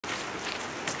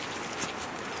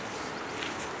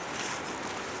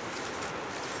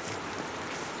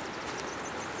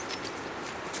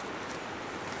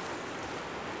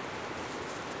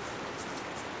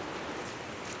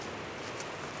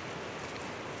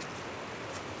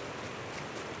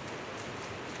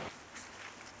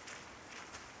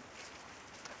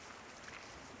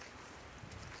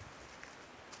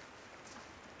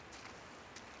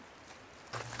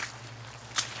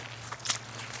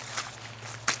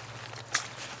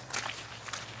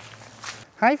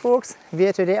Hi folks, we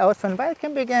are today out from wild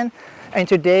camp again, and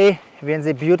today we're in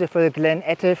the beautiful Glen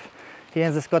Etive here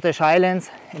in the Scottish Highlands,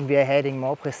 and we are heading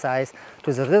more precise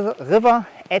to the river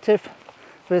Etive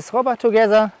with Robert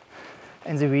together.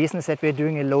 And the reason is that we're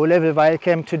doing a low-level wild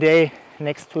camp today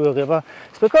next to a river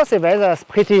is because the weather is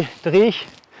pretty dreich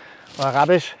or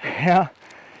rubbish. Yeah.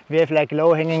 We have like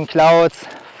low-hanging clouds,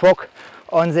 fog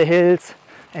on the hills,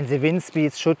 and the wind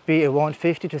speeds should be around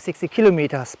 50 to 60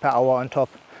 kilometers per hour on top.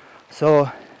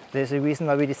 So there's a reason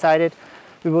why we decided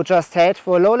we would just head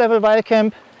for a low-level wild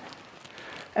camp.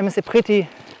 And it's a pretty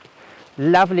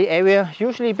lovely area,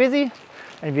 usually busy,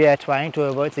 and we are trying to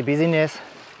avoid the busyness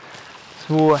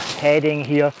through heading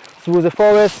here through the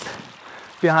forest,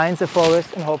 behind the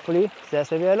forest, and hopefully there's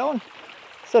where we are alone.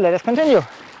 So let us continue.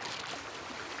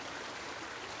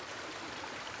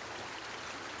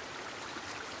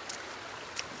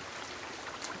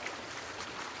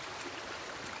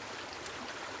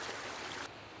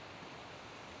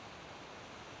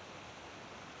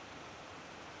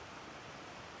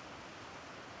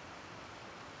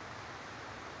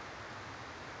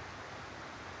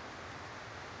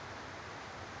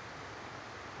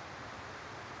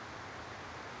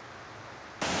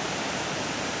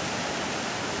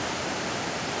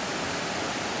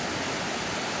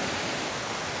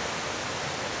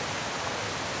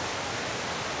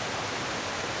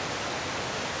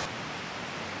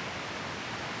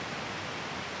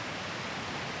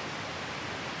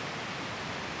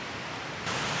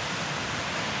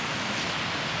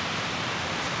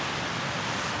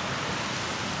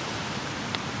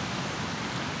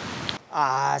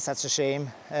 Ah, such a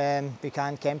shame. We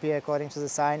can't camp here according to the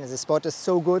sign. The spot is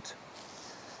so good.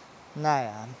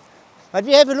 Naja. But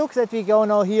we have a look that we go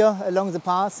now here along the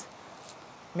path.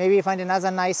 Maybe find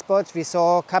another nice spot. We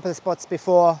saw a couple spots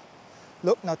before.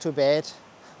 Looked not too bad.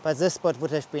 But this spot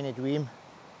would have been a dream.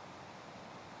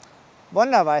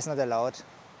 Wanderweis is not allowed.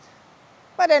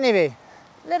 But anyway,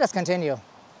 let us continue.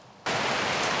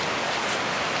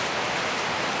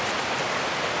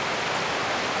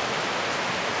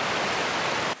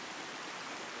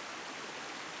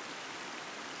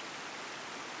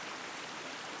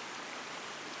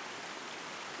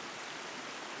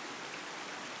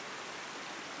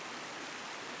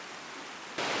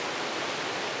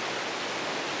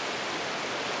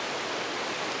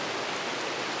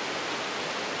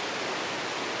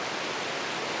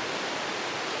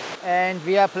 And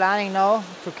we are planning now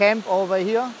to camp over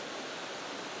here,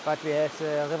 but we have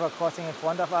the river crossing in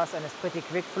front of us and it's pretty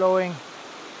quick flowing,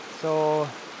 so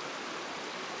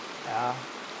yeah,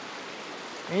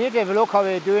 we need to have a look how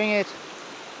we're doing it,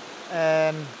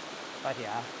 but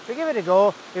yeah, we give it a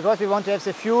go because we want to have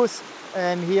the views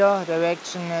here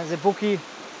direction the bookie,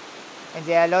 and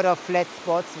there are a lot of flat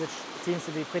spots which seems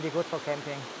to be pretty good for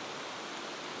camping.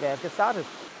 Let's get started.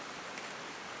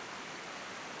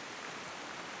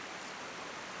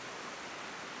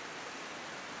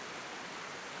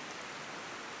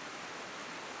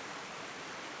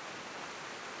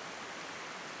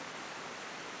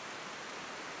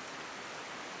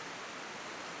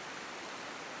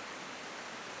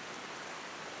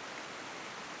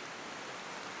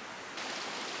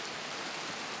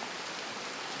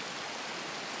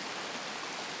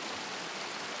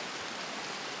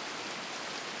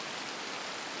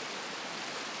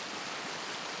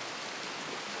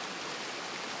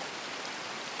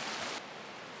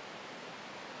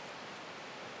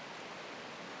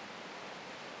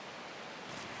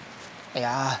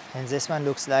 Yeah, and this one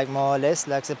looks like more or less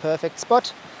like the perfect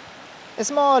spot. It's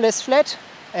more or less flat,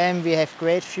 and we have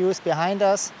great views behind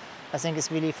us. I think it's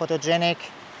really photogenic.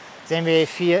 Then we have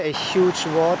here a huge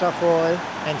waterfall,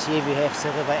 and here we have the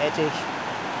river Etive.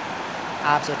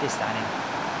 Absolutely stunning.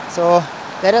 So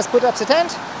let us put up the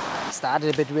tent.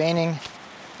 Started a bit raining,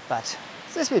 but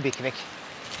this will be quick.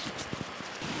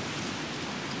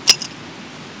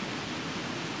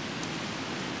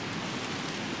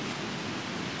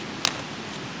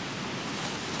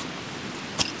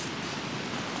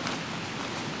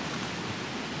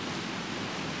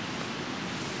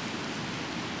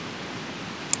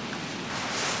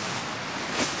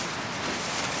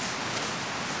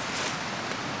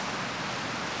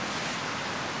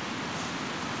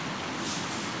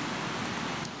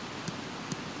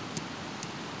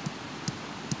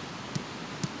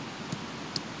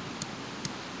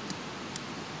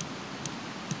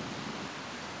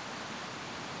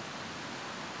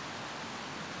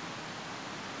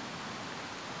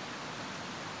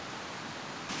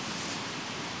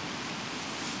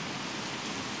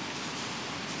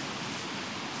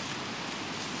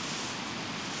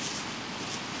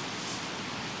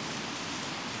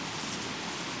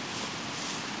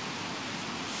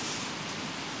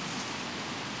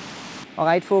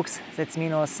 Alright folks, that's me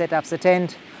now set up the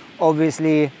tent.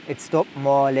 Obviously it stopped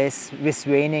more or less with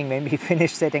raining when we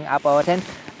finished setting up our tent.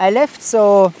 I left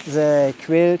so the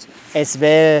quilt as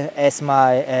well as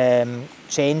my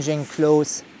changing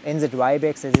clothes in the dry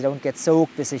bag so they don't get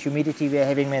soaked with the humidity we're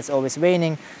having when it's always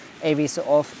raining every so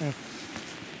often.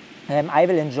 I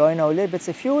will enjoy now a little bit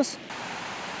the views.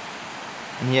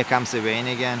 And here comes the rain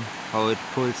again, how it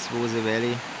pulls through the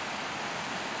valley.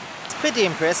 It's pretty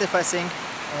impressive, I think,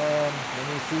 when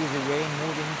you see the rain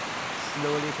moving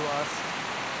slowly to us.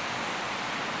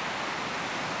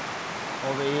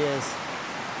 Over here is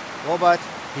Robert.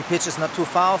 He pitches not too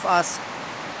far of us.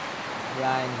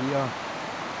 Yeah, and here,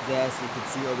 there's, you can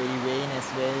see already rain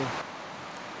as well.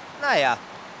 Naja,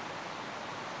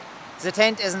 the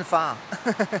tent isn't far.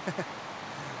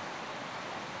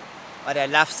 But I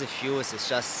love the views, it's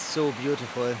just so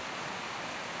beautiful.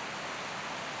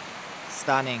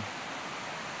 Stunning.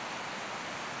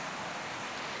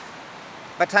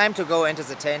 But time to go into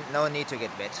the tent, no need to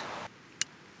get wet.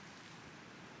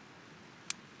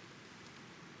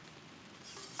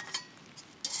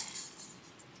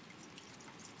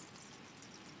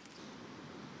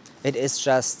 It is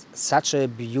just such a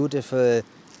beautiful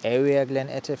area, Glen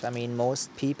Etive. I mean,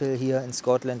 most people here in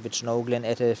Scotland which know Glen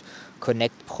Etive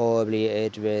connect probably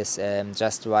it with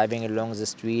just driving along the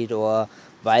street or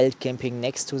wild camping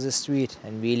next to the street.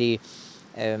 And really,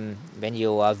 when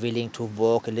you are willing to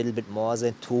walk a little bit more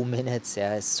than 2 minutes,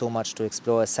 there is so much to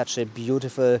explore. It's such a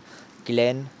beautiful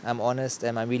glen, I'm honest.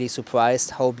 I'm really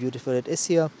surprised how beautiful it is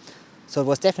here. So it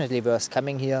was definitely worth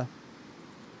coming here.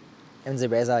 And the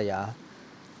weather, yeah.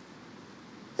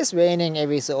 It's raining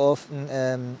every so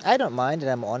often. I don't mind it,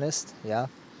 I'm honest, yeah.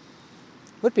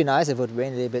 Would be nice if it would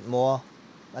rain a little bit more.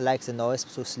 I like the noise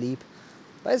to sleep,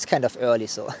 but it's kind of early,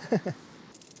 so.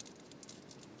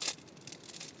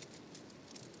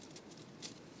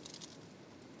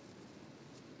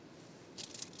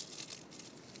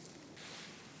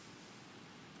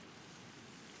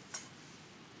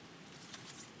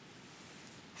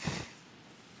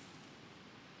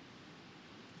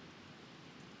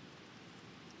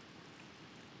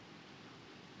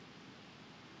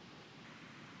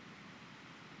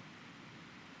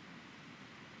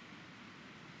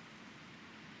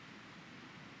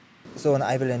 So, and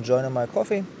I will enjoy my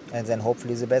coffee, and then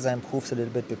hopefully the weather improves a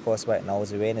little bit, because right now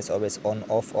the rain is always on,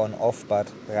 off,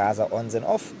 but rather on than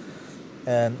off.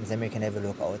 Then we can have a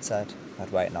look outside,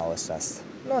 but right now it's just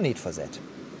no need for that.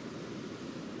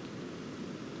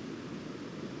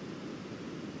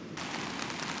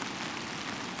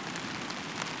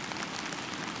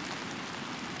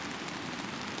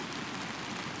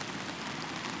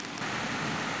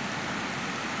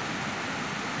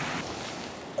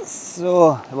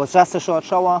 So, it was just a short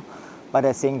shower, but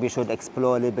I think we should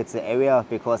explore a little bit the area,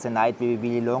 because the night will be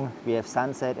really long. We have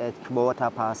sunset at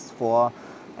 4:15,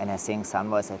 and I think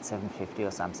sunrise at 7:50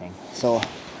 or something. So,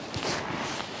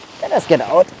 let us get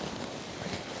out.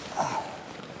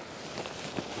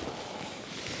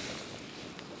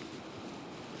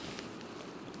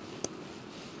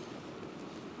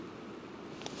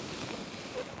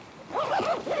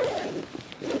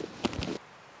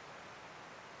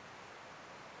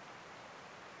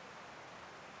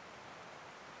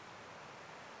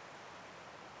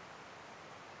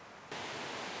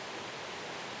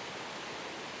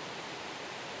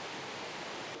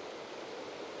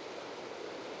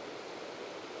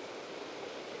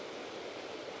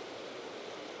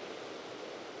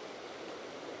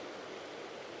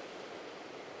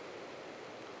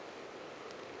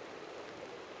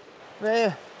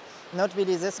 Well, not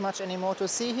really this much anymore to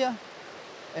see here.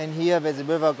 And here where the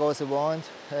river goes around,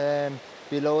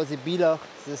 below the Bilach,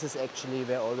 this is actually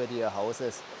where already a house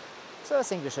is. So I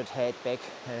think we should head back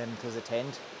to the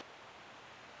tent.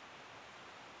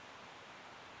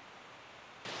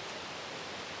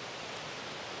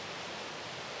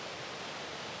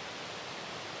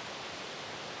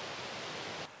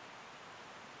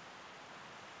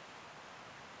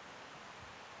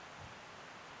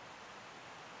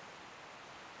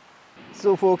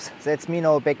 So folks, that's me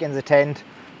now back in the tent,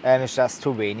 and it's just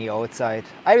too rainy outside.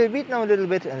 I will read now a little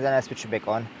bit and then I switch back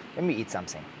on when we eat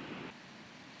something.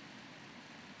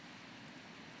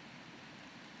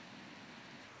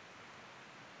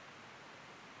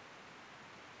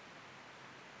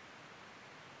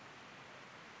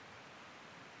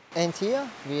 And here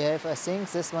we have, I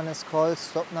think this one is called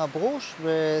Stopna Bruch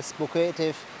with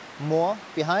Bucative Moor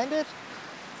behind it.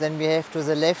 Then we have to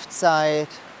the left side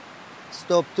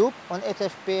Stop Dub on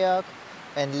Etefberg,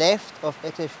 and left of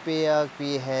Etefberg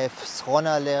we have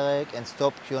Sronalerek and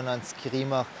Stop Kjorn on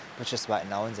Skrimach, which is right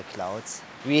now in the clouds.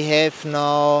 We have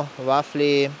now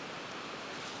roughly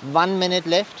 1 minute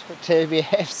left till we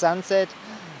have sunset.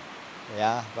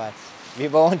 Yeah, but we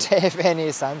won't have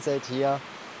any sunset here.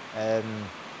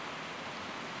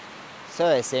 So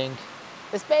I think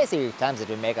it's basically time that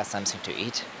we make us something to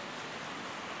eat.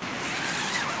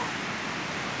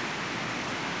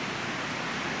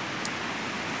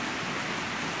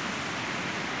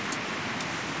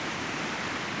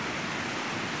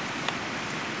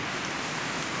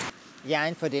 Yeah,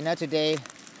 and for dinner today,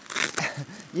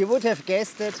 you would have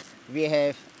guessed it, we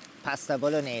have pasta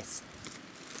bolognese.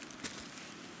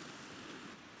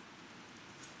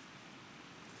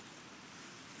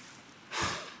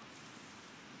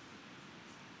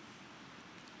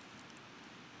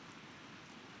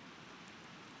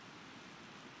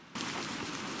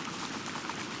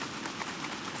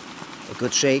 A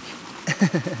good shake.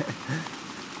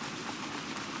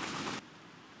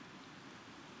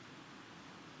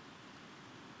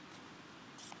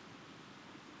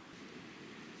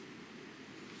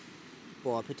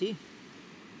 Bon appetit.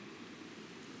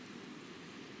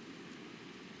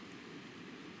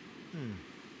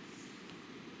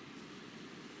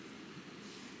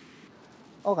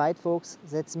 Alright folks,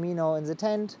 that's me now in the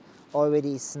tent,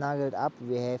 already snuggled up.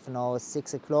 We have now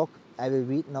 6 o'clock. I will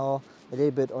read now a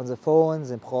little bit on the phones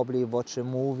and probably watch a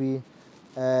movie.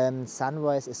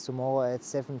 Sunrise is tomorrow at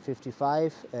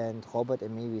 7:55 and Robert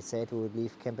and me, we said we would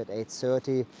leave camp at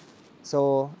 8:30.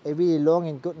 So a really long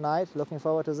and good night. Looking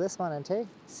forward to this one, and hey,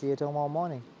 see you tomorrow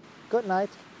morning. Good night.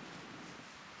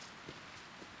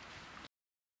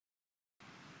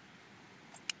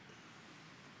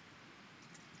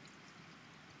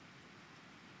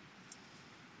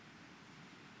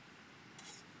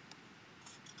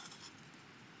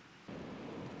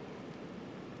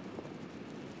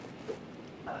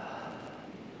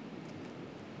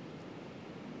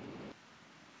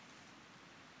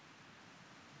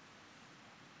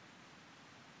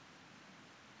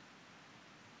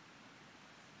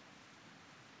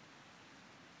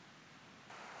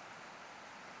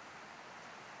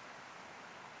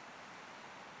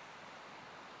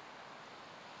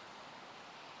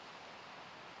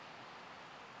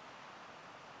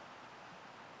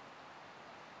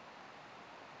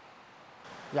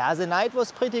 Yeah, the night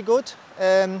was pretty good.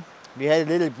 We had a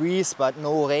little breeze, but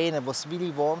no rain. It was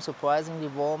really warm, surprisingly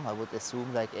warm. I would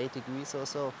assume like 8 degrees or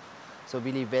so. So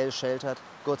really well sheltered,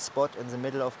 good spot in the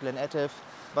middle of Glen Etive.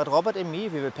 But Robert and me,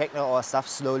 we will pack now our stuff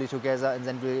slowly together and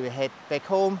then we will head back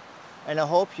home. And I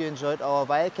hope you enjoyed our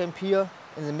wild camp here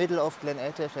in the middle of Glen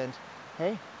Etive. And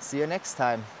hey, see you next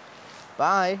time.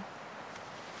 Bye.